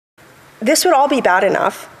this would all be bad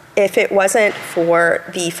enough if it wasn't for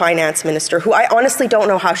the finance minister, who I honestly don't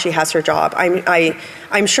know how she has her job.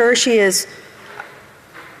 I'm sure she is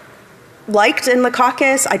liked in the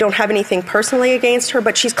caucus. I don't have anything personally against her,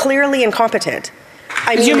 but she's clearly incompetent.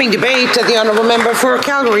 Resuming debate, the honourable member for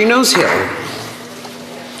Calgary Nose Hill.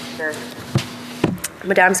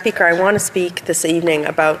 Madam Speaker, I want to speak this evening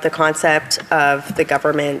about the concept of the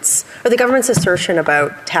government's assertion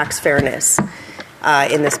about tax fairness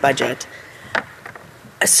in this budget.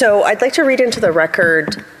 So I'd like to read into the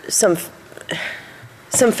record some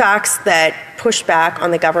facts that push back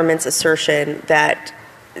on the government's assertion that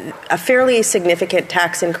a fairly significant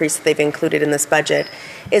tax increase that they've included in this budget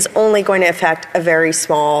is only going to affect a very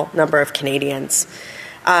small number of Canadians.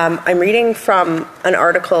 I'm reading from an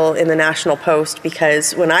article in the National Post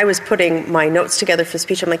because when I was putting my notes together for the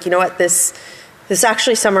speech, I'm like, you know what, this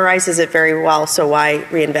actually summarizes it very well, so why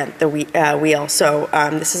reinvent the wheel? So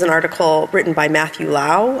this is an article written by Matthew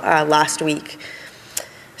Lau last week.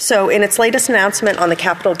 So in its latest announcement on the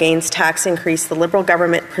capital gains tax increase, the Liberal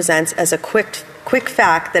government presents as a quick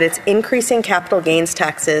fact that it's increasing capital gains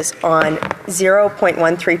taxes on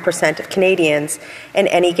 0.13% of Canadians in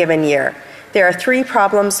any given year. There are three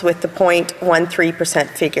problems with the 0.13%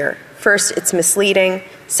 figure. First, it's misleading.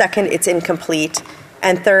 Second, it's incomplete.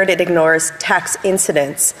 And third, it ignores tax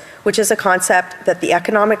incidence, which is a concept that the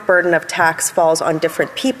economic burden of tax falls on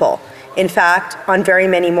different people. In fact, on very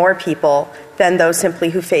many more people than those simply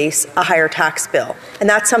who face a higher tax bill. And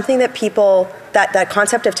that's something that that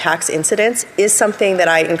concept of tax incidence is something that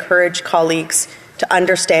I encourage colleagues to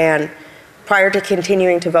understand prior to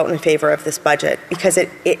continuing to vote in favor of this budget, because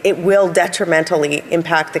it will detrimentally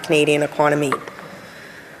impact the Canadian economy.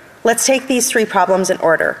 Let's take these three problems in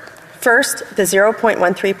order. First, the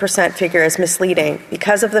 0.13% figure is misleading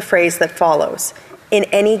because of the phrase that follows, in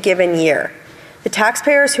any given year. The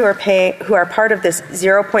taxpayers who are part of this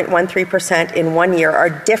 0.13% in one year are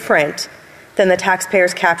different than the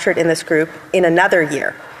taxpayers captured in this group in another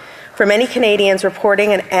year. For many Canadians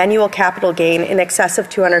reporting an annual capital gain in excess of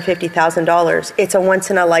 $250,000, it's a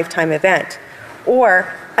once-in-a-lifetime event,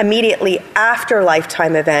 or immediately after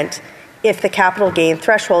lifetime event if the capital gain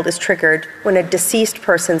threshold is triggered when a deceased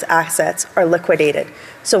person's assets are liquidated.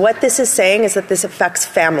 So what this is saying is that this affects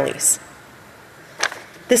families.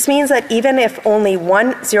 This means that even if only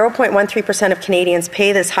 0.13% of Canadians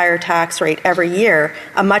pay this higher tax rate every year,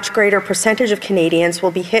 a much greater percentage of Canadians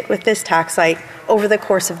will be hit with this tax hike over the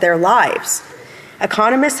course of their lives.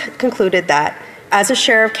 Economists concluded that, as a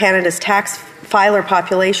share of Canada's tax filer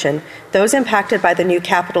population, those impacted by the new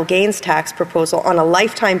capital gains tax proposal on a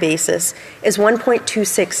lifetime basis is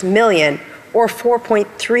 1.26 million, or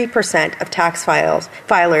 4.3% of tax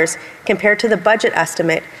filers, compared to the budget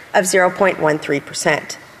estimate of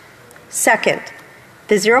 0.13%. Second,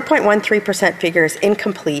 the 0.13% figure is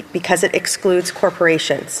incomplete because it excludes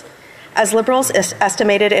corporations. As Liberals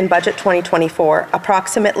estimated in Budget 2024,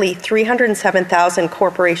 approximately 307,000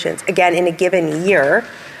 corporations, again in a given year,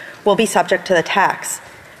 will be subject to the tax.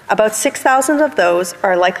 About 6,000 of those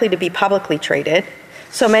are likely to be publicly traded,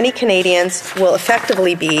 so many Canadians will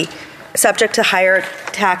effectively be subject to higher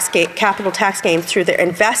capital tax gains through their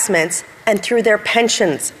investments and through their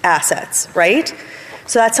pensions assets, right?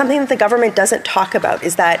 So that's something that the government doesn't talk about,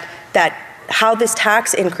 is that how this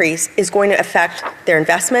tax increase is going to affect their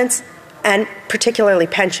investments and particularly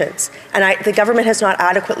pensions. And the government has not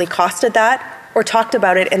adequately costed that or talked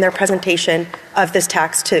about it in their presentation of this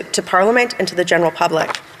tax to Parliament and to the general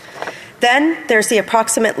public. Then there's the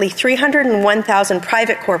approximately 301,000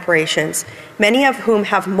 private corporations, many of whom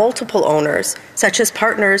have multiple owners, such as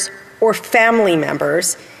partners or family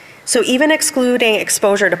members. So even excluding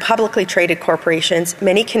exposure to publicly traded corporations,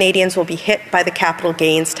 many Canadians will be hit by the capital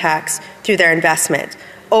gains tax through their investment.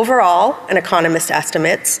 Overall, an economist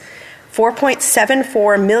estimates,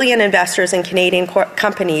 4.74 million investors in Canadian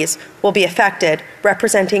companies will be affected,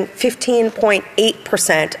 representing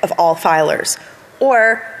 15.8% of all filers,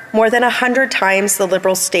 or more than 100 times the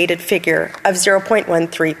Liberals' stated figure of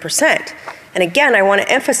 0.13%. And again, I want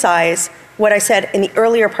to emphasize what I said in the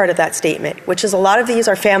earlier part of that statement, which is a lot of these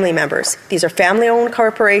are family members. These are family-owned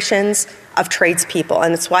corporations of tradespeople,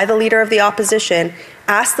 and it's why the Leader of the Opposition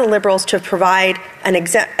asked the Liberals to provide an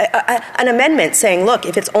amendment saying, look,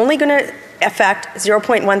 if it's only going to affect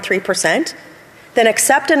 0.13%, then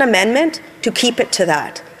accept an amendment to keep it to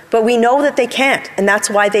that. But we know that they can't, and that's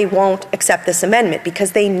why they won't accept this amendment,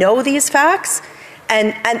 because they know these facts,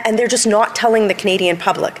 and they're just not telling the Canadian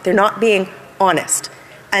public. They're not being honest.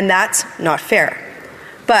 And that's not fair.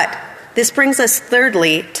 But this brings us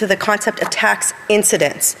thirdly to the concept of tax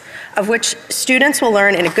incidence, of which students will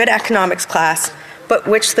learn in a good economics class but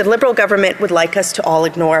which the Liberal government would like us to all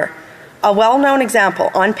ignore. A well-known example,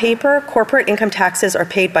 on paper, corporate income taxes are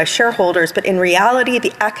paid by shareholders, but in reality,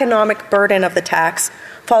 the economic burden of the tax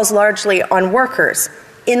falls largely on workers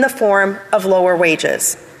in the form of lower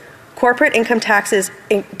wages. Corporate income taxes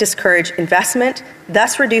discourage investment,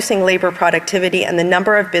 thus reducing labor productivity and the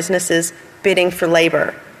number of businesses bidding for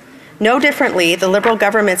labor. No differently, the Liberal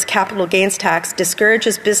government's capital gains tax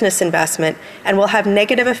discourages business investment and will have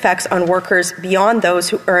negative effects on workers beyond those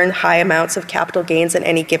who earn high amounts of capital gains in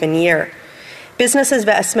any given year. Business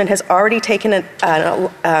investment has already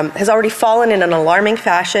fallen in an alarming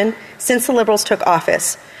fashion since the Liberals took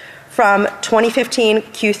office. From 2015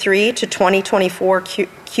 Q3 to 2024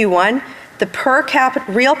 Q1, the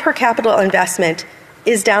real per capita investment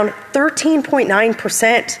is down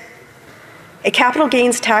 13.9%. A capital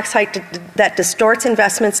gains tax hike that distorts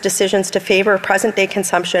investments decisions to favor present-day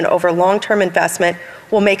consumption over long-term investment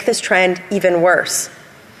will make this trend even worse.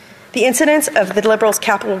 The incidence of the Liberals'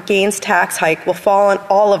 capital gains tax hike will fall on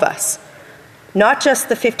all of us, not just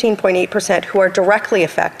the 15.8% who are directly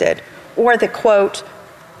affected, or the, quote,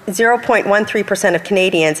 0.13% of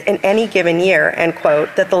Canadians in any given year, end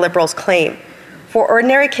quote, that the Liberals claim. For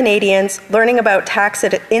ordinary Canadians, learning about tax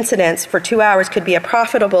incidents for 2 hours could be a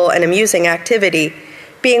profitable and amusing activity.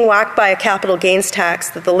 Being whacked by a capital gains tax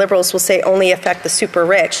that the Liberals will say only affect the super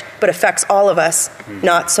rich, but affects all of us,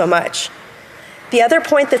 not so much. The other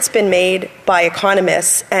point that's been made by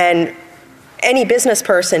economists and any business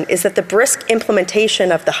person is that the brisk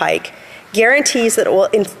implementation of the hike guarantees that it will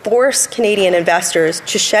enforce Canadian investors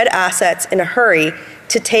to shed assets in a hurry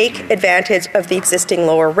to take advantage of the existing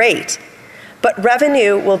lower rate. But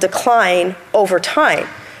revenue will decline over time.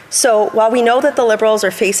 So while we know that the Liberals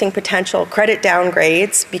are facing potential credit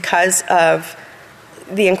downgrades because of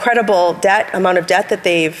the incredible amount of debt that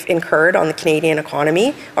they've incurred on the Canadian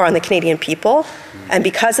economy or on the Canadian people, and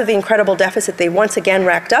because of the incredible deficit they once again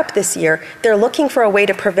racked up this year, they're looking for a way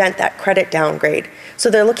to prevent that credit downgrade.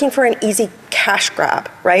 So they're looking for an easy cash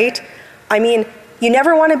grab, right? I mean, you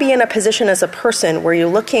never want to be in a position as a person where you're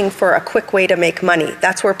looking for a quick way to make money.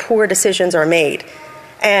 That's where poor decisions are made.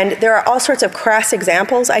 And there are all sorts of crass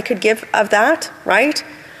examples I could give of that, right?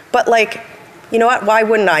 But like, you know what, why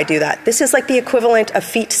wouldn't I do that? This is like the equivalent of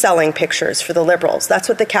feet selling pictures for the Liberals. That's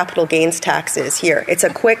what the capital gains tax is here. It's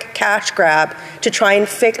a quick cash grab to try and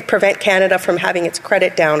prevent Canada from having its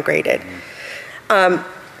credit downgraded.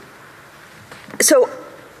 So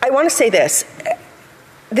I want to say this.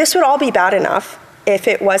 This would all be bad enough if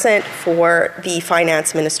it wasn't for the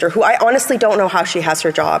finance minister, who I honestly don't know how she has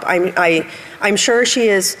her job. I'm sure she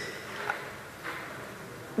is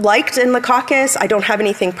liked in the caucus. I don't have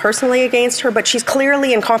anything personally against her, but she's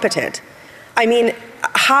clearly incompetent. I mean,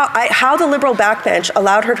 how the Liberal backbench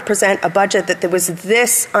allowed her to present a budget that was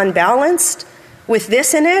this unbalanced with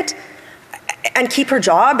this in it and keep her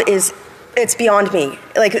job it's beyond me.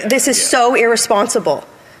 Like, this is so irresponsible.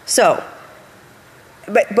 So,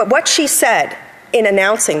 but what she said in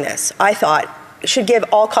announcing this, I thought, should give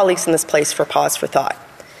all colleagues in this place pause for thought.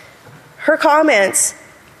 Her comments,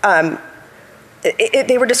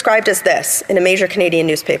 they were described as this in a major Canadian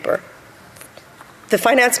newspaper. The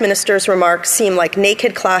finance minister's remarks seem like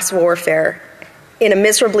naked class warfare in a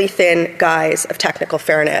miserably thin guise of technical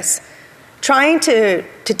fairness, trying to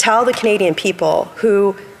tell the Canadian people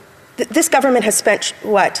who this government has spent,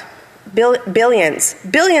 what, billions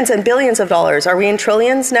and billions of dollars. Are we in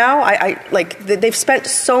trillions now? They've spent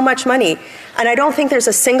so much money. And I don't think there's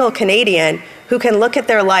a single Canadian who can look at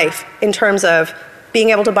their life in terms of being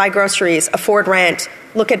able to buy groceries, afford rent,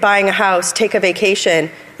 look at buying a house, take a vacation,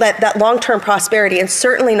 that long-term prosperity, and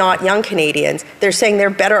certainly not young Canadians. They're saying they're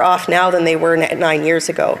better off now than they were 9 years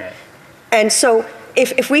ago. Okay. And so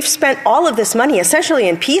if we've spent all of this money essentially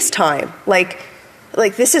in peacetime, like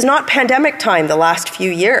this is not pandemic time the last few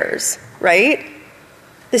years, right?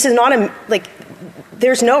 This is not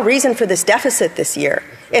there's no reason for this deficit this year.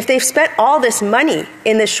 If they've spent all this money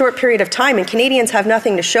in this short period of time and Canadians have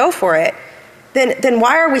nothing to show for it, then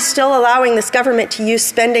why are we still allowing this government to use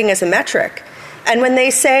spending as a metric? And when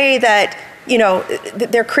they say that, you know,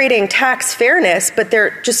 they're creating tax fairness, but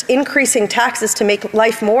they're just increasing taxes to make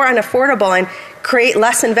life more unaffordable and create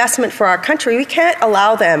less investment for our country, we can't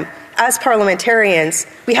allow them. As parliamentarians,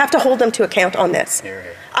 we have to hold them to account on this.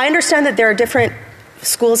 I understand that there are different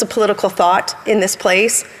schools of political thought in this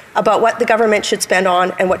place about what the government should spend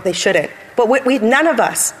on and what they shouldn't. But what none of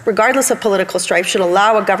us, regardless of political stripe, should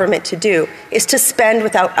allow a government to do is to spend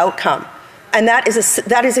without outcome. And that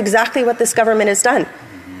is exactly what this government has done.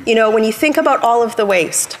 You know, when you think about all of the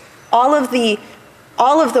waste,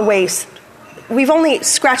 we've only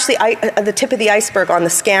scratched the tip of the iceberg on the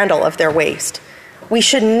scandal of their waste. We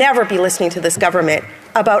should never be listening to this government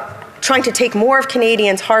about trying to take more of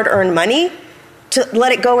Canadians' hard-earned money to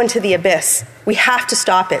let it go into the abyss. We have to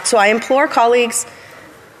stop it. So I implore colleagues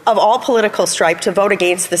of all political stripe to vote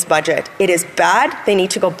against this budget. It is bad. They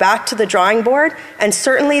need to go back to the drawing board. And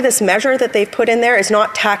certainly this measure that they've put in there is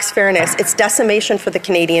not tax fairness. It's decimation for the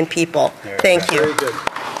Canadian people. Thank you.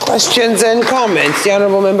 Questions and comments? The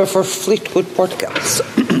honourable member for Fleetwood Port Kells.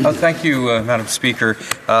 Thank you, Madam Speaker.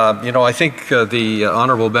 I think the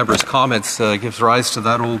honourable member's comments gives rise to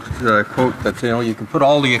that old quote that, you can put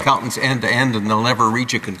all the accountants end to end and they'll never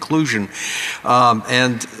reach a conclusion.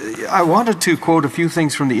 And I wanted to quote a few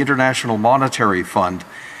things from the International Monetary Fund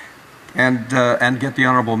and get the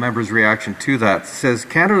honourable member's reaction to that. It says,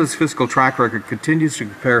 Canada's fiscal track record continues to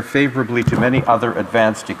compare favourably to many other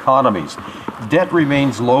advanced economies. Debt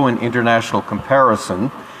remains low in international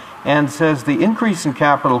comparison, and says the increase in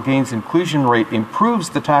capital gains inclusion rate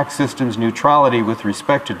improves the tax system's neutrality with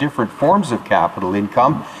respect to different forms of capital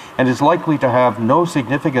income and is likely to have no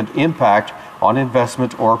significant impact on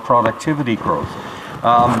investment or productivity growth.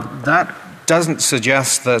 That doesn't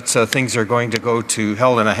suggest that things are going to go to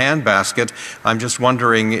hell in a handbasket. I'm just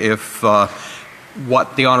wondering if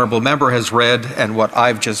what the honourable member has read and what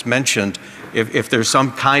I've just mentioned, if there's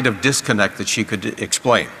some kind of disconnect that she could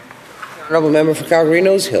explain. Honourable member for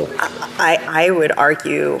Calgary-Nose Hill. I would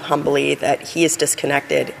argue humbly that he is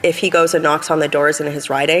disconnected. If he goes and knocks on the doors in his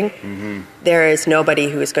riding, there is nobody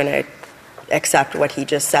who is going to accept what he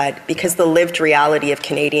just said, because the lived reality of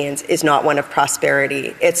Canadians is not one of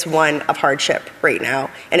prosperity. It's one of hardship right now,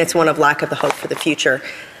 and it's one of lack of the hope for the future.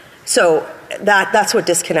 So that's what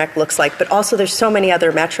disconnect looks like. But also there's so many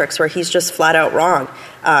other metrics where he's just flat out wrong.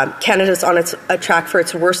 Canada's on a track for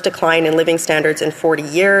its worst decline in living standards in 40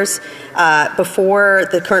 years. Before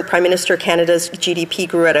the current Prime Minister, Canada's GDP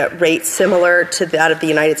grew at a rate similar to that of the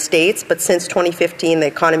United States. But since 2015, the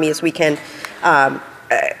economy has weakened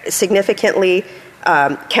significantly.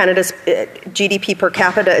 Canada's GDP per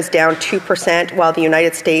capita is down 2%, while the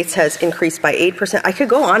United States has increased by 8%. I could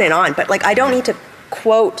go on and on, but I don't need to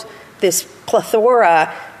quote this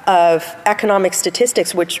plethora of economic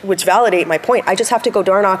statistics which validate my point. I just have to go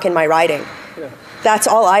door knock in my riding. That's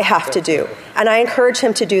all I have to do. And I encourage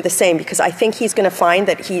him to do the same, because I think he's going to find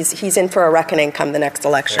that he's in for a reckoning come the next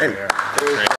election.